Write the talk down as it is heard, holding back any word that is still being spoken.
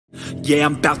Yeah,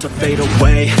 I'm about to fade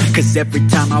away, cause every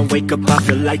time I wake up I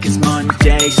feel like it's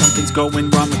Monday. Something's going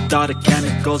wrong with all the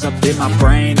chemicals up in my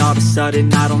brain. All of a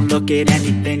sudden I don't look at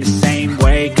anything the same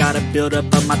way. Gotta build up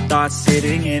of my thoughts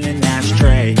sitting in an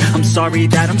ashtray. I'm sorry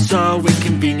that I'm so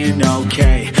inconvenient,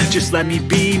 okay. Just let me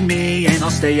be me and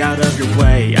I'll stay out of your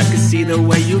way. I can see the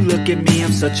way you look at me,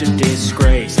 I'm such a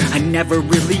disgrace. I never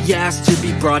really asked to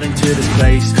be brought into this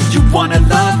place. You wanna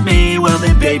love me? Well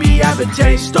then baby, have a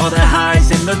taste. All the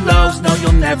highs and the lows, no,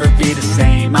 you'll never be the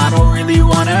same. I don't really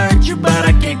wanna hurt you, but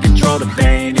I can't control the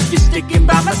pain. If you're sticking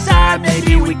by my side,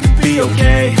 maybe we could be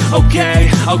okay.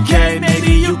 Okay,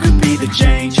 maybe you could be the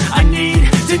change I need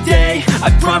today. I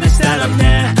promise that I've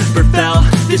never felt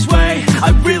this way.